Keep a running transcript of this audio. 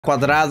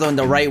Cuadrado in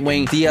the right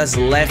wing. Diaz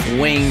left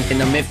wing. In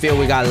the midfield,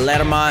 we got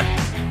Lerma.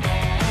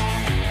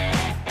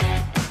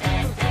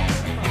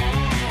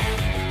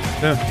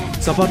 Yeah,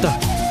 Zapata.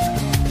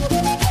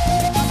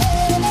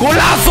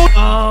 Golazo!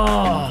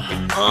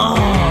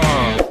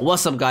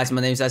 What's up, guys? My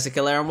name is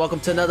Elera, and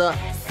welcome to another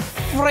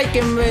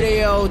freaking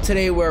video.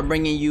 Today we're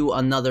bringing you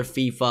another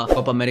FIFA.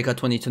 Copa America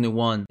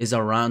 2021 is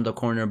around the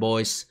corner,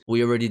 boys.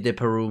 We already did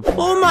Peru.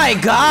 Oh my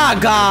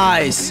god,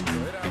 guys!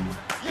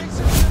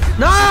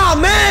 Nah,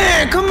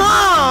 man, come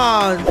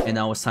on! And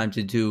now it's time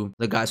to do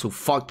the guys who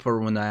fucked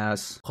Peru in the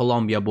ass.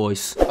 Colombia,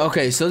 boys.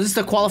 Okay, so this is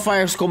the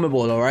qualifiers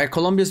Comebol, alright?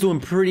 Colombia's doing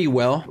pretty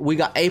well. We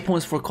got 8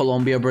 points for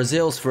Colombia.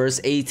 Brazil's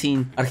first,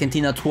 18.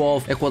 Argentina,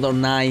 12. Ecuador,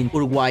 9.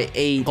 Uruguay,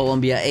 8.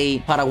 Colombia,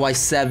 8. Paraguay,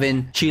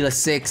 7. Chile,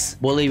 6.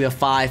 Bolivia,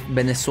 5.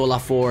 Venezuela,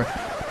 4.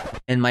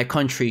 And my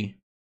country,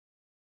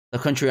 the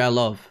country I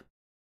love,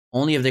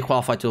 only if they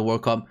qualify to the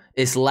World Cup,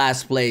 is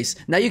last place.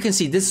 Now you can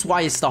see this is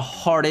why it's the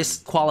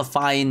hardest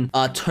qualifying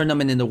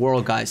tournament in the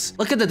world, guys.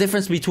 Look at the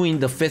difference between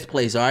the 5th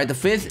place, all right? The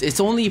 5th, it's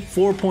only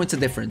 4 points of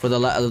difference for the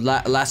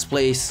last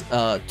place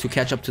to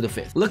catch up to the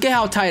 5th. Look at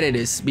how tight it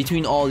is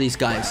between all these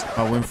guys.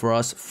 A win for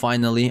us,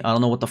 finally. I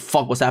don't know what the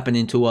fuck was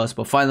happening to us,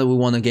 but finally we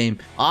won a game.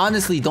 I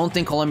honestly don't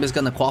think Colombia's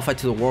gonna qualify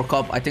to the World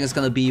Cup. I think it's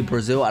gonna be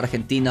Brazil,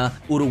 Argentina,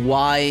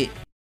 Uruguay,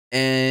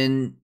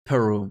 and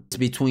Peru. It's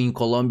between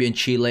Colombia and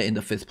Chile in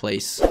the 5th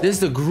place. This is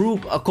the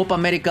group, Copa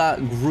America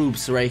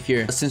groups right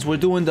here. Since we're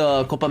doing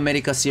the Copa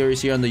America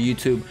series here on the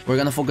YouTube, we're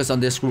gonna focus on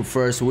this group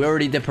first. We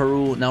already did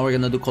Peru, now we're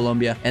gonna do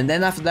Colombia. And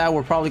then after that,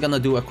 we're probably gonna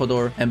do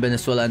Ecuador and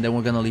Venezuela, and then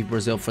we're gonna leave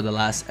Brazil for the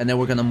last. And then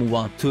we're gonna move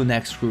on to the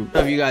next group. I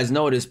don't know if you guys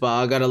noticed, but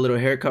I got a little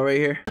haircut right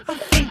here. I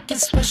think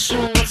it's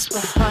special what's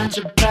behind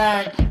your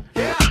back.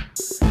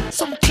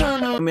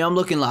 I mean, I'm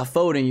looking like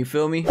Foden, you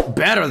feel me?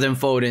 Better than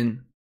Foden.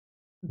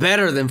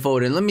 Better than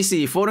Foden. Let me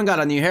see. Foden got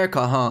a new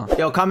haircut, huh?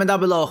 Yo, comment down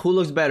below who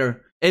looks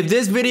better. If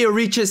this video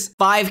reaches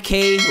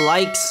 5K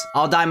likes,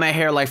 I'll dye my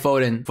hair like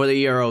Foden for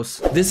the Euros.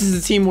 This is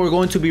the team we're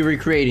going to be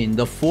recreating.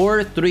 The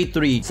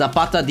 4-3-3.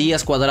 Zapata,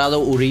 Diaz,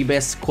 Cuadrado, Uribe,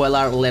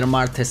 Cuellar,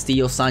 Lerma,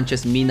 Testillo,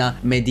 Sanchez, Mina,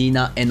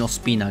 Medina, and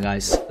Ospina,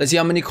 guys. Let's see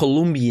how many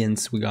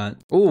Colombians we got.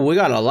 Oh, we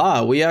got a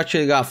lot. We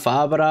actually got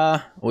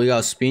Fabra. We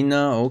got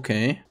Ospina.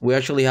 Okay. We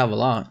actually have a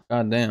lot.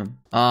 God damn.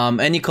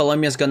 Any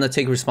Colombian's gonna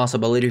take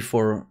responsibility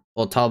for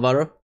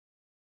Otálvaro?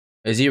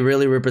 Is he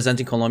really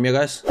representing Colombia,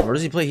 guys? Where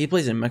does he play? He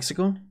plays in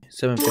Mexico.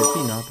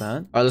 750, not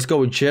bad. All right, let's go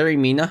with Jerry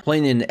Mina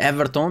playing in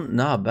Everton.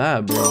 Not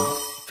bad, bro.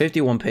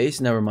 51 pace,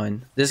 never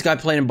mind. This guy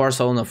played in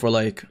Barcelona for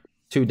like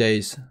 2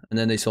 days, and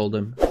then they sold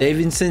him.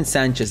 Davinson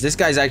Sanchez. This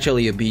guy's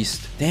actually a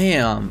beast.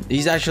 Damn,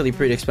 he's actually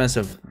pretty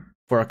expensive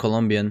for a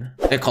Colombian.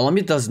 Hey,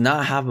 Colombia does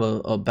not have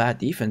a bad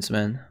defense,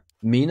 man.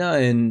 Mina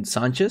and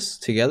Sanchez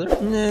together?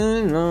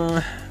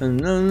 No.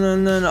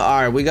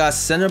 All right, we got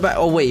center back.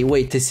 Oh, wait.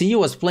 Testillo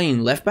was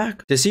playing left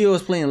back? Testillo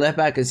was playing left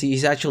back because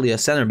he's actually a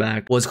center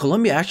back. Was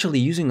Colombia actually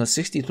using a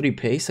 63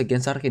 pace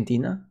against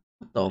Argentina?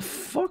 What the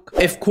fuck?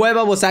 If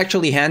Cueva was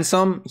actually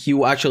handsome, he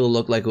would actually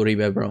look like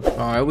Uribe, bro. All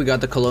right, we got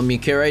the Colombian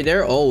kid right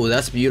there. Oh,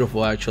 that's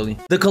beautiful, actually.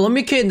 The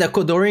Colombian kid and the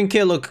Ecuadorian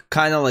kid look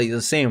kind of like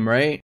the same,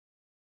 right?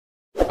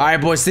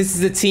 Alright, boys, this is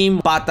the team.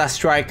 Pata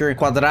striker,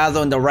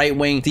 Cuadrado in the right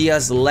wing,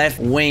 Diaz left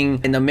wing.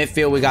 In the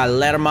midfield, we got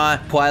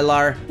Lerma,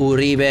 Cuellar,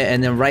 Uribe,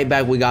 and then right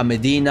back, we got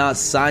Medina,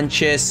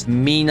 Sanchez,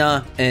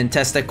 Mina, and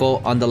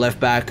Testico on the left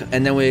back.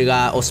 And then we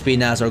got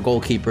Ospina as our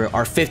goalkeeper,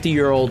 our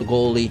 50-year-old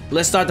goalie.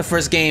 Let's start the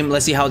first game.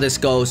 Let's see how this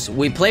goes.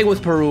 We played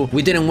with Peru.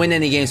 We didn't win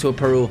any games with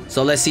Peru,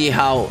 so let's see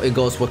how it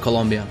goes with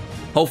Colombia.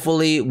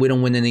 Hopefully, we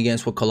don't win any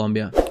games with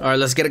Colombia. All right,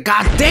 let's get it.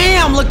 God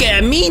damn, look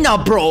at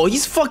Mina, bro.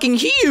 He's fucking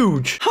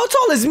huge. How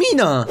tall is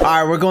Mina? All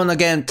right, we're going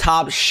again.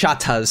 Top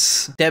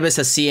shotters. Tevez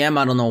a CM.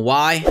 I don't know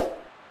why.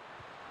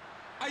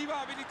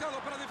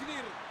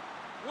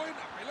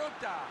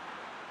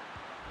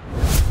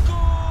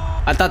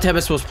 I thought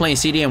Tevez was playing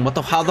CDM. What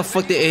the? How the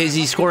fuck is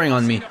he scoring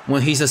on me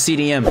when he's a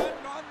CDM?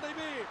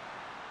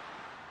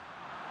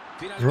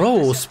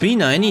 Bro,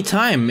 Ospina,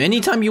 anytime.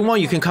 Anytime you want,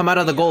 you can come out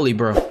of the goalie,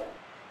 bro.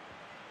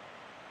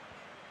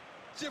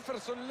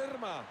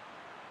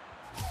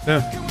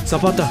 Yeah,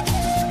 Zapata.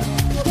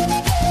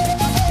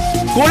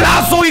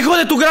 ¡Golazo, hijo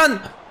de tu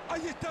gran!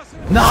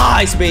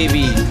 Nice,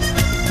 baby.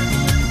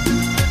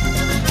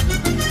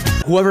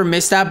 Whoever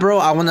missed that, bro,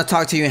 I want to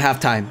talk to you in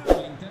halftime.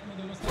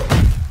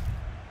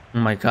 Oh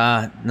my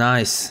god,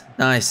 nice,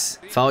 nice.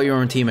 Foul your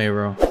own teammate,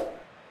 bro.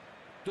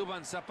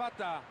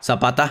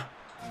 Zapata.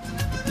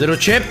 Little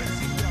chip.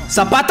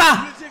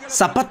 Zapata!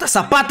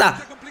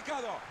 Zapata!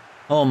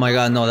 Oh my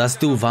god, no, that's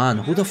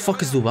Duvan. Who the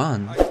fuck is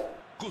Duvan?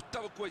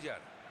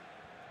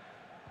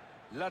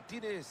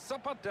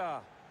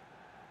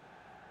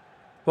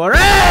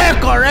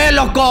 Corre,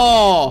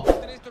 loco!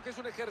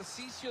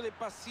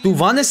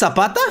 Duvan is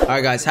Zapata?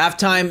 Alright, guys,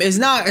 halftime. It's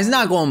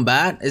not going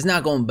bad. It's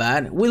not going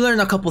bad. We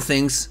learned a couple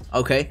things.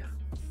 Okay.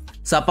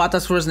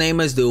 Zapata's first name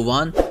is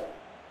Duvan.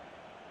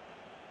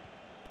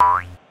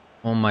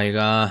 Oh my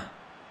god.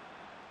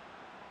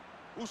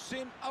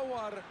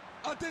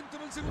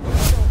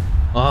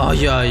 Oh,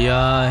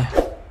 yeah.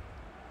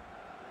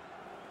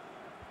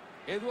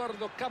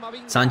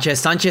 Sánchez,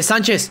 Sánchez,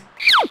 Sánchez.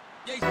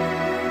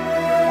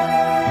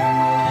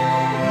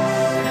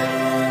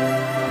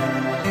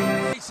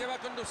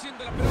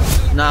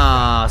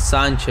 Nah,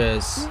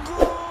 Sánchez.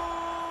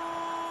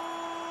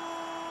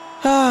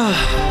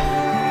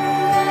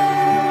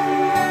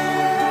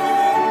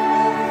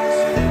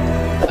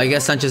 I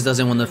guess Sánchez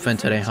doesn't want to defend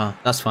today, huh?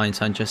 That's fine,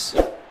 Sánchez.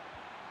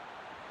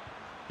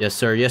 Yes,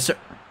 sir. Yes, sir.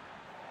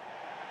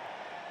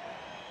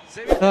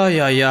 Ay,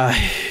 ay, ay.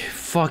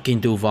 Fucking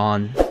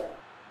Duvon.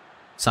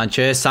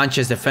 Sánchez,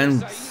 Sánchez,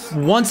 defend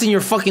once in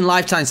your fucking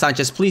lifetime,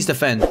 Sánchez. Please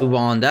defend.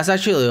 Duvon. That's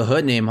actually a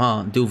hood name,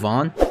 huh?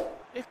 Duvon.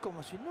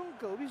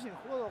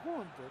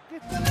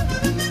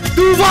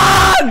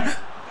 Duvon!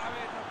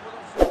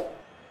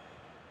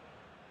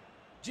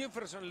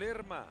 Jefferson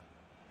Lerma.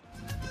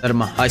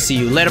 Lerma, I see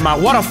you. Lerma,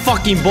 what a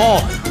fucking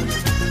ball!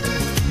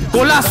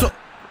 Golazo!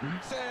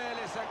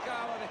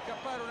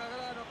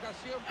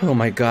 Oh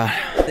my god.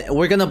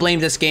 We're gonna blame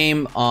this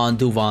game on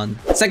Duvon.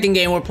 Second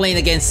game, we're playing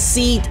against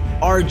Seat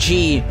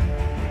RG.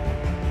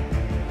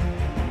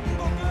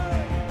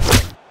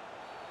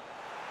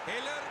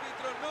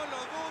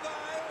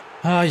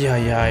 Ay,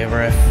 ay, ay,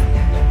 ref.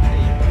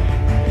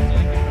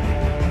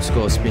 Let's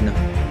go, Espina.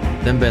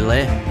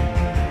 Dembele.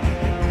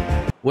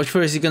 Which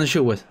foot is he gonna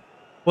shoot with?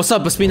 What's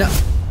up, Espina?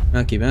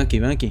 Ven aquí, ven aquí,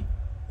 ven aquí.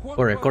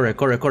 Corre, corre,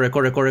 corre, corre,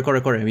 corre, corre,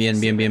 corre, corre. Bien,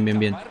 bien, bien, bien,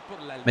 bien.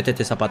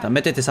 Métete Zapata,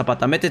 métete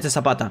Zapata, métete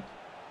Zapata.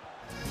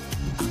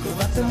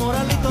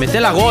 Mete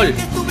la gol.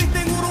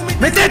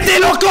 Métete,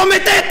 loco,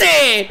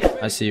 métete.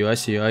 I see you,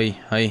 ahí,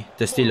 ahí,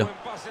 Testilo.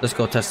 Let's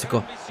go,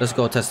 Testicle. Let's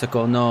go,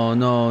 Testicle. No,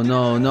 no,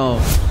 no, no.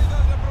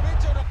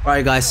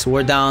 Alright, guys,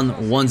 we're down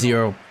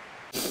 1-0.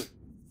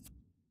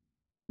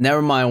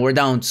 Never mind, we're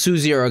down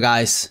 2-0,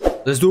 guys.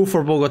 Let's do it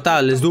for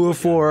Bogota. Let's do it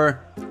for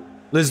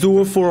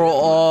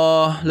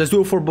Bogota.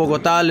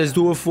 Let's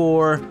do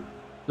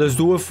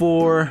it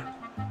for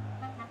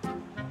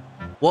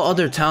what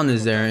other town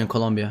is there in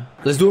Colombia?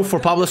 Let's do it for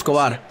Pablo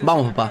Escobar.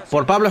 Vamos, papá.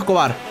 Por Pablo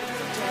Escobar.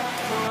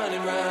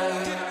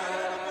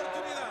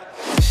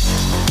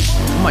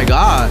 Oh my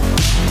god.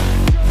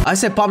 I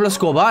said Pablo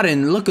Escobar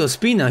and look at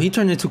Espina. He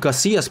turned into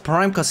Casillas,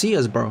 prime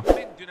Casillas, bro.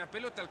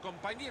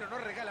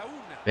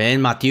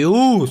 Ven,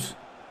 Matius.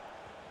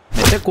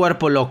 Mete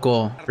cuerpo,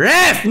 loco.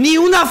 ¡Ref! ¡Ni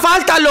una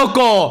falta,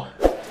 loco!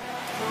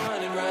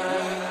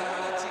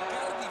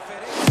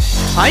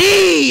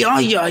 ¡Ahí!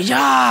 ¡Ay, ay,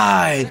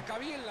 ay!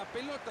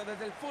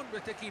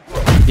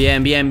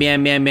 Bien, bien,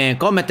 bien, bien, bien.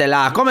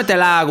 Cómetela,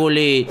 cómetela,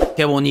 Guli.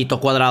 Qué bonito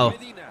cuadrado.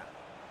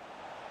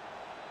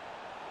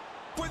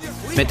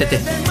 Métete.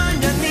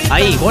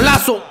 Ahí,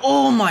 golazo.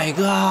 Oh my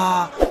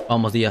god.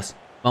 Vamos, Díaz.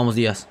 Vamos,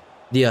 Díaz.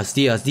 Díaz,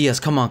 Díaz, Díaz.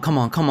 Come on, come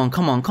on, come on,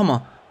 come on, come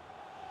on.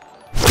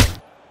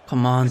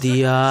 Come on,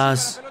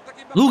 Diaz.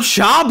 Luke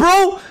Shaw,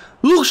 bro?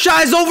 Luke Shaw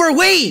is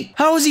overweight.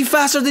 How is he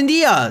faster than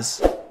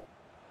Diaz?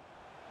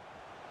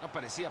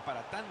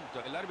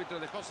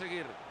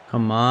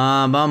 Come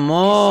on,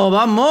 vamos,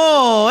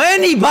 vamos.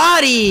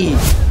 Anybody.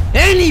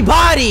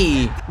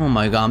 Anybody. Oh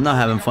my god, I'm not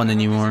having fun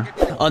anymore.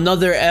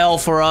 Another L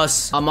for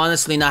us. I'm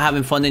honestly not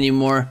having fun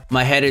anymore.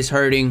 My head is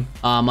hurting.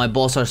 My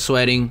balls are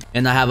sweating.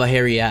 And I have a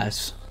hairy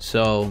ass.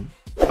 So...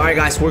 Alright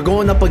guys, we're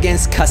going up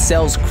against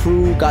Castell's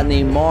crew. Got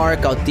Neymar,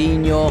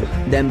 Coutinho,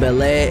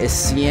 Dembele,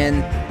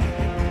 Essien.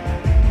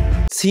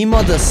 Team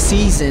of the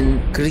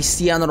season,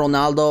 Cristiano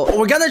Ronaldo.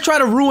 We're gonna try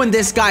to ruin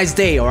this guy's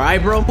day,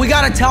 alright bro? We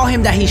gotta tell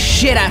him that he's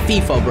shit at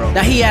FIFA, bro.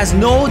 That he has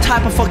no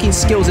type of fucking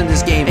skills in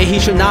this game. And he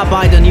should not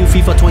buy the new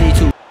FIFA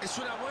 22.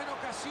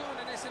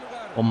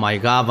 Oh my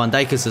god, Van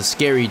Dijk is a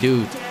scary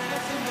dude.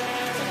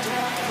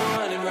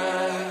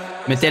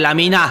 Mete la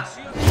mina.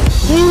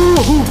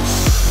 Ooh.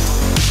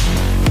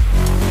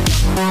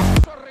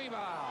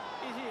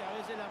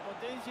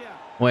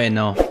 Wait,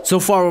 no. So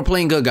far, we're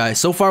playing good, guys.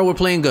 So far, we're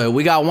playing good.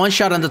 We got one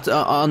shot on the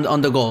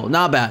on the goal.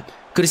 Not bad.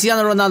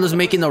 Cristiano Ronaldo's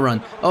making a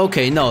run.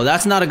 Okay, no,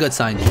 that's not a good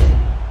sign.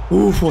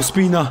 Ooh,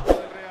 Ospina.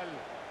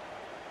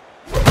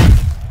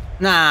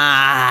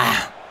 Nah.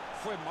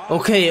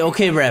 Okay,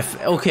 okay, ref.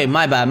 Okay,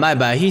 my bad, my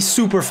bad. He's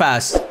super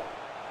fast.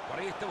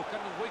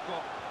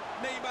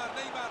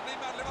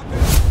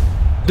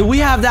 Do we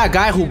have that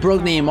guy who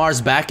broke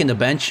Neymar's back in the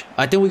bench?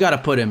 I think we gotta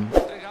put him.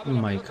 Oh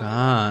my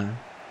god.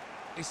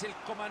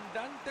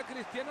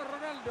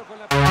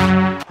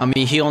 I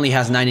mean, he only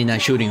has 99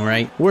 shooting,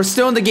 right? We're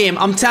still in the game.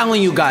 I'm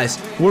telling you guys.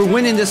 We're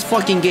winning this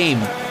fucking game.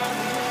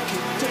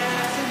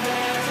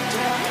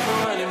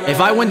 If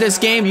I win this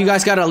game, you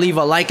guys gotta leave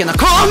a like and a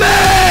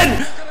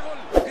comment!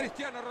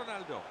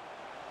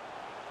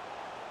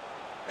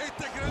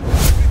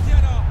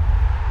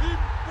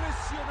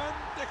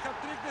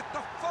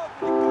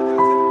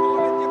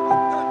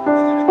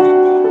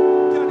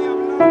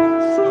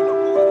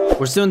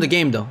 We're still in the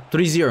game though.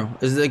 3-0.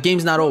 The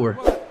game's not over.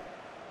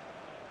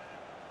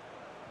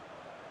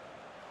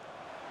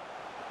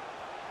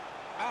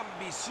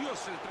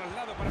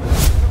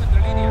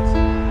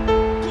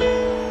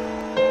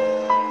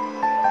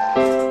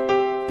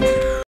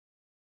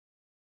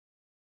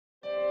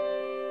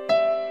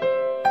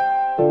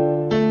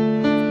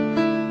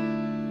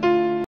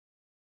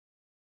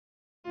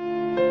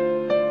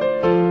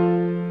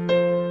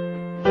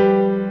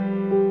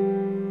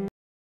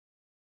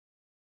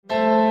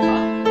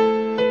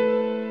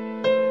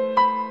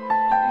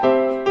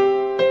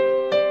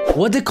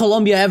 What did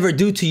Colombia ever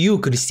do to you,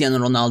 Cristiano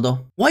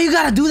Ronaldo? Why you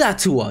gotta do that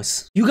to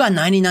us? You got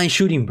 99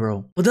 shooting,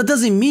 bro. But that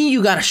doesn't mean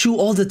you gotta shoot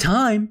all the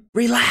time.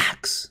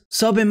 Relax.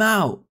 Sub him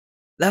out.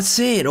 That's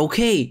it,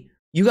 okay.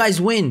 You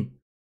guys win.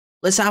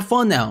 Let's have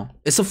fun now.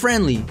 It's a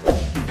friendly.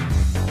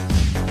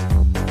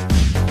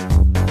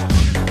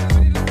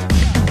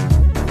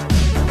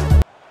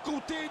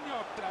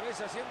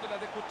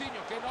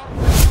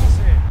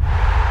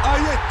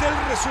 Ahí está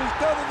el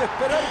resultado de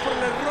esperar por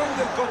el error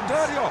del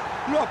contrario.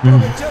 Lo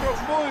aprovecharon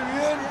muy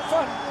bien.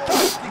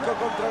 Fantástico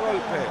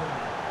contragolpe.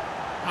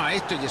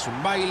 Esto ya es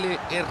un baile,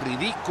 es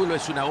ridículo,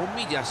 es una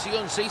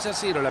humillación.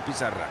 6-0 la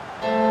pizarra.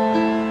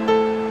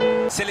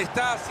 Se le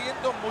está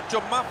haciendo mucho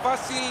más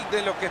fácil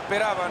de lo que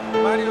esperaban.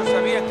 Varios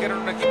sabían que eran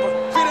un equipo.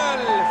 Final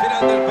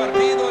del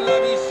partido. La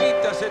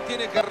visita se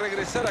tiene que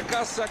regresar a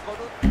casa con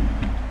un...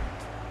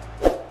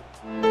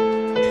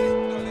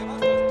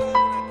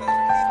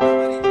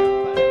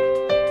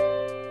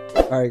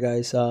 Alright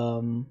guys, I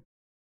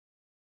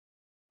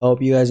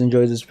hope you guys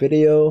enjoyed this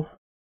video.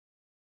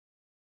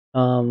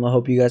 I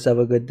hope you guys have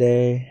a good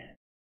day.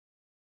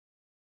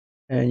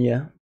 And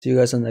yeah, see you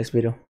guys in the next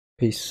video.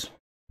 Peace.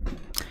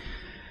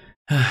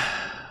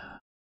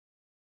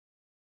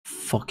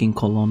 Fucking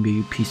Colombia,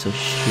 you piece of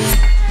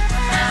shit.